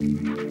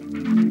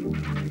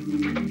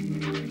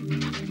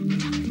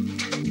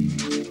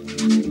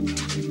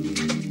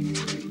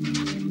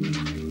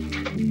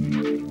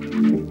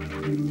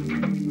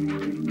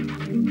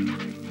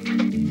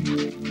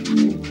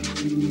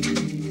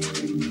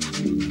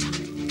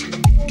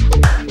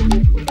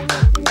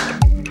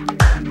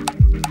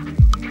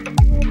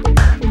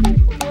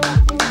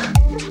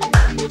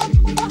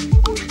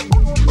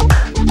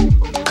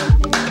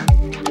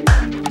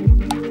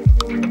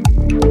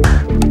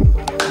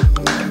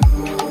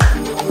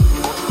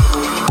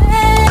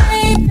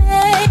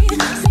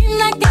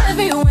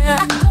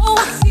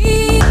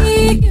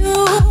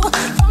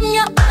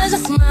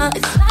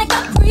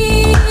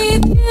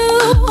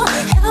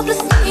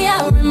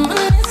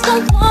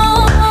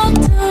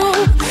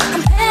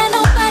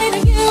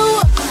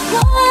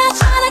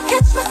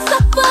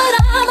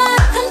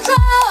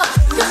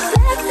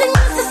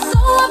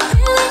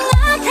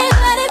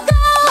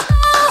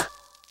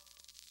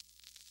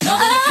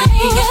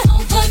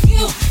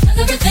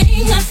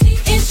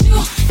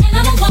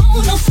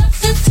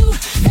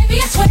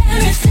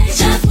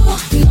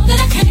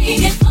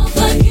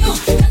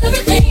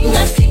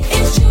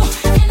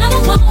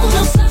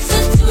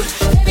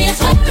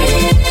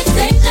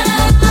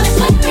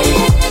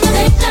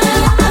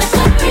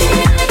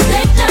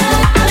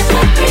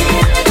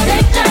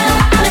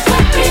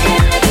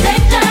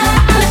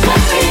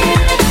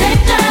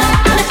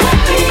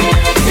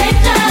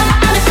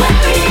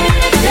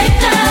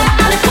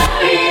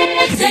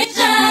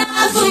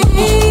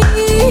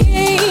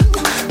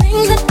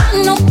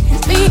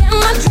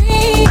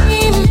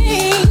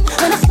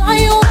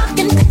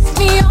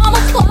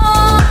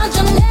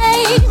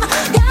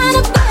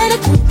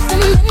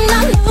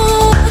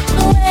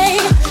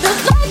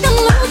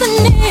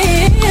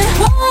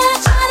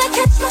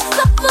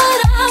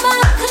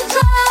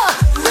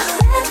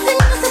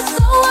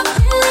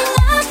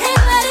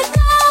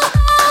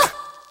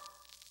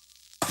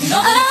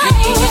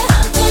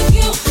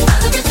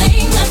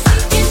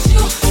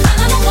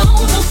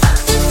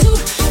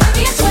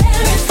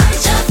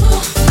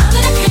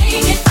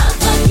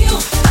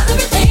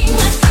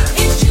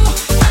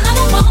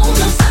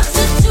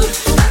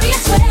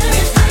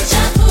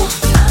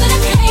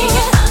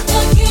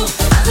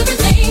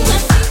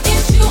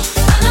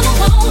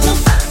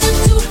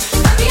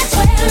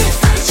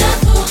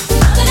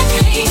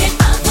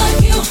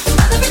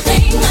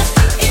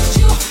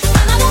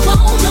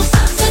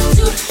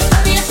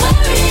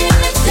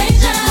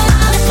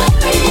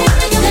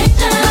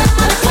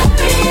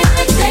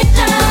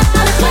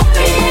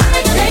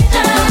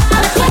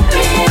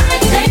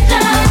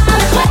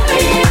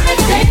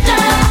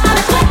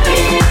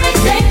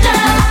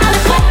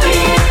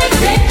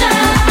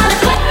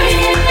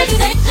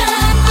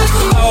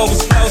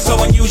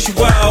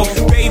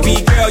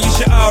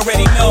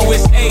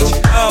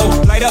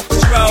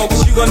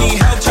gonna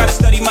need help, try to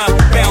study my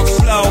bounce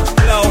slow,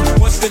 low.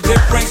 What's the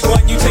difference?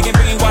 One you taking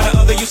bean while the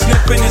other you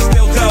sniffing and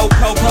still dope.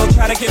 Po,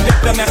 try to convict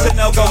them, that's a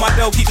no-go. My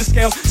dough keep the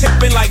scales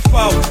tipping like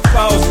foes,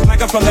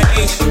 like I'm from the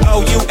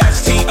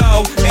H-O-U-S-T-O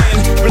and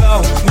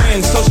blow,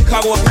 win. So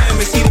Chicago up him,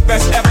 is he the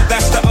best ever?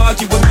 That's the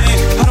argument.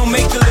 I don't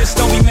make the list,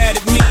 don't be mad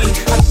at me.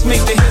 I just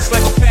make the hits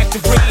like a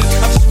factory.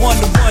 I'm just one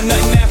to one,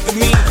 nothing after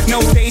me. No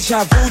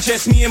deja vu,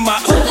 just me and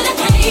my